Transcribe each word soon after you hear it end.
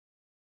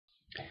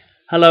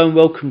Hello and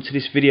welcome to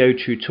this video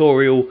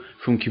tutorial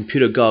from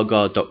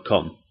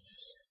Computergaga.com.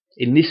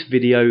 In this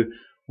video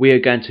we are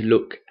going to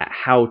look at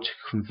how to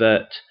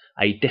convert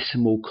a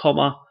decimal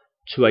comma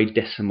to a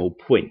decimal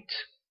point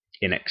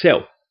in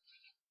Excel.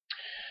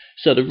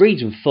 So the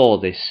reason for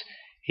this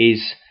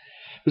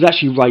was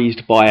actually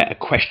raised by a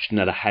question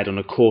that I had on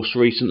a course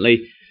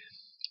recently,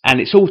 and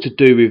it's all to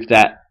do with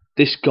that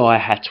this guy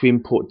had to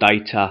import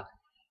data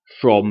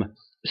from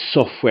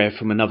software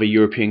from another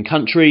European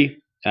country,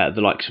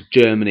 the likes of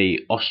Germany,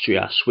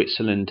 Austria,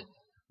 Switzerland,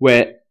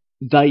 where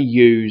they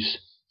use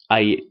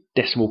a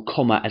decimal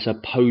comma as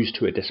opposed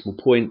to a decimal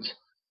point,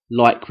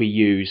 like we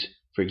use,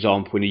 for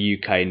example, in the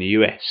UK and the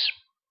US.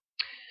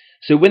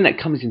 So when that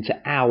comes into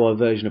our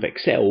version of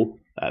Excel,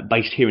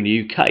 based here in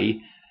the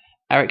UK,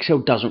 our Excel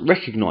doesn't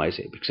recognise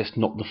it because that's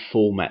not the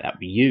format that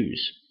we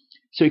use.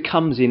 So it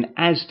comes in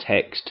as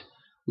text,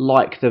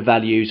 like the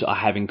values I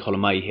have in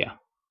column A here.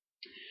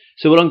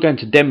 So what I'm going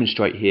to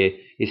demonstrate here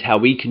is how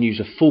we can use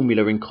a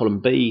formula in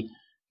column B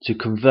to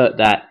convert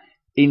that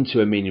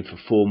into a meaningful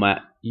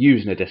format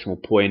using a decimal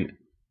point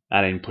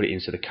and then put it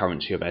into the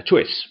currency of our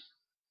choice.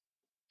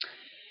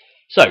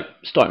 So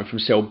starting from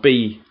cell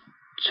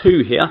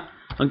B2 here,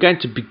 I'm going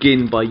to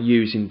begin by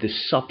using the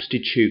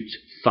substitute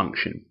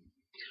function.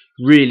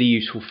 Really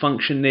useful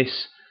function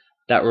this,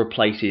 that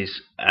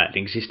replaces an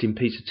existing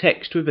piece of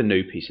text with a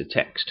new piece of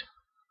text.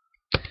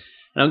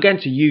 And I'm going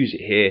to use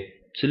it here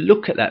to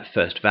look at that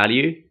first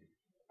value.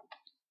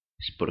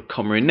 Let's put a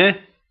comma in there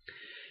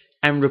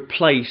and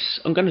replace.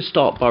 I'm going to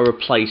start by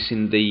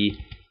replacing the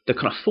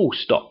kind of full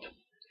stop,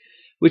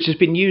 which has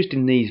been used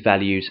in these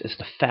values as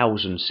the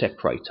thousand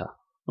separator.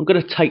 I'm going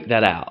to take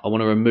that out. I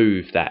want to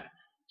remove that.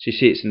 So you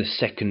see it's in the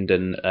second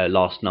and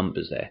last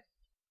numbers there.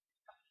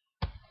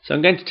 So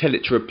I'm going to tell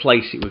it to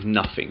replace it with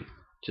nothing.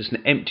 Just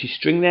an empty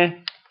string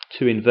there,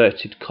 two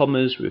inverted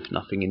commas with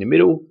nothing in the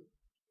middle,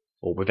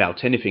 or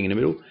without anything in the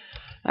middle,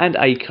 and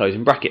a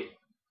closing bracket.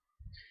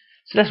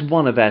 So that's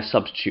one of our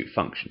substitute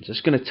functions.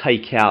 It's going to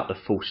take out the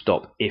full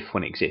stop if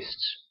one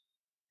exists.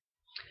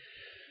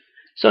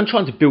 So I'm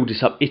trying to build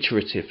this up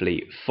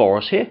iteratively for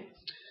us here.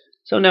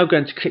 So I'm now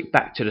going to click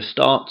back to the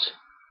start,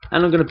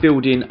 and I'm going to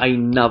build in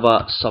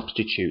another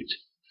substitute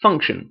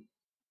function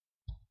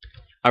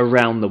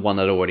around the one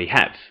I already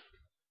have.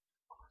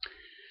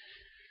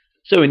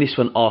 So when this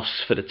one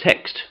asks for the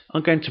text,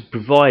 I'm going to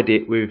provide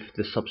it with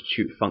the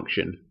substitute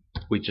function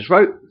we just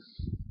wrote.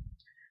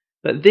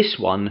 But this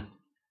one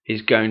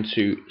is going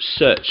to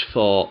search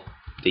for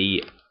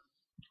the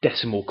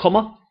decimal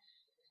comma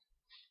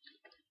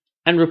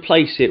and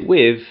replace it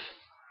with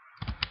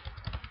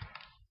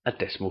a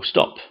decimal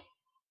stop.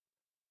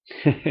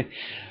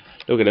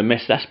 Look at the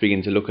mess that's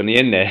beginning to look on the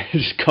end there,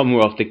 just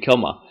comma after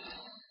comma.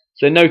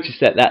 So notice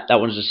that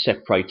one's just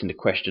separating the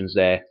questions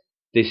there.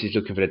 This is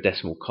looking for the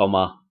decimal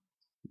comma.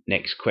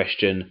 Next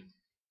question,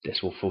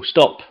 decimal full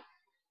stop,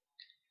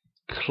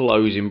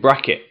 closing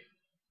bracket.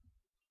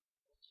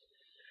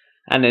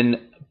 And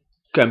then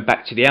going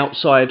back to the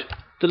outside,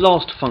 the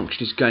last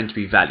function is going to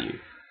be value,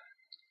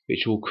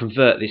 which will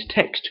convert this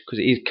text, because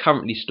it is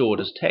currently stored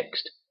as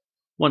text.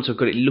 Once I've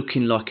got it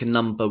looking like a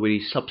number with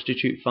these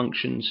substitute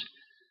functions,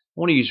 I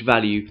want to use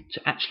value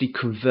to actually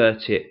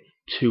convert it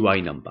to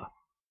a number.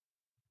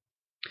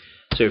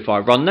 So if I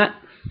run that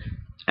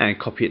and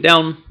copy it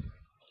down,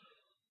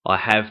 I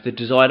have the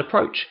desired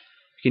approach.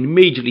 You can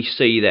immediately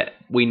see that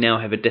we now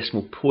have a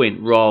decimal point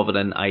rather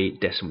than a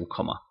decimal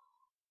comma.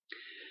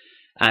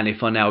 And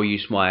if I now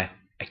use my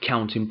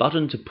accounting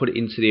button to put it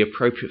into the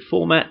appropriate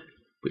format,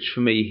 which for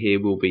me here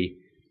will be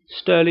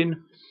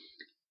sterling,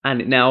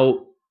 and it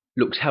now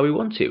looks how we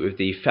want it with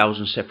the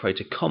thousand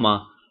separator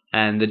comma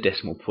and the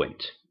decimal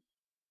point.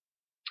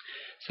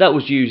 So that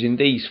was using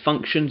these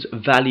functions,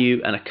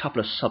 value and a couple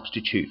of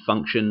substitute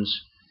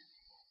functions.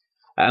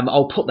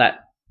 I'll put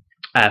that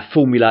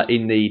formula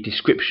in the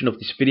description of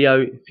this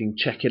video. If you can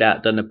check it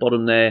out down the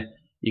bottom there,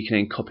 you can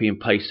then copy and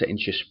paste that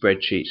into your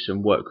spreadsheets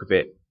and work with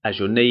it as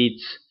your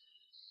needs.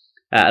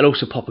 I'll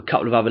also pop a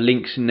couple of other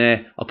links in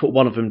there. I'll put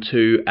one of them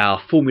to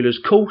our formulas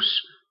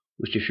course,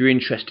 which if you're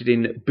interested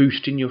in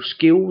boosting your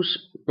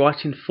skills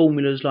writing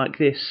formulas like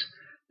this,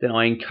 then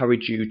I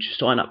encourage you to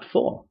sign up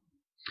for.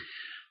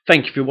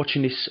 Thank you for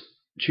watching this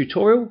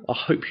tutorial. I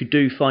hope you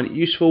do find it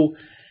useful,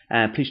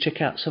 and please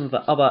check out some of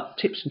the other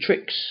tips and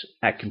tricks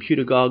at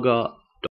Computergaga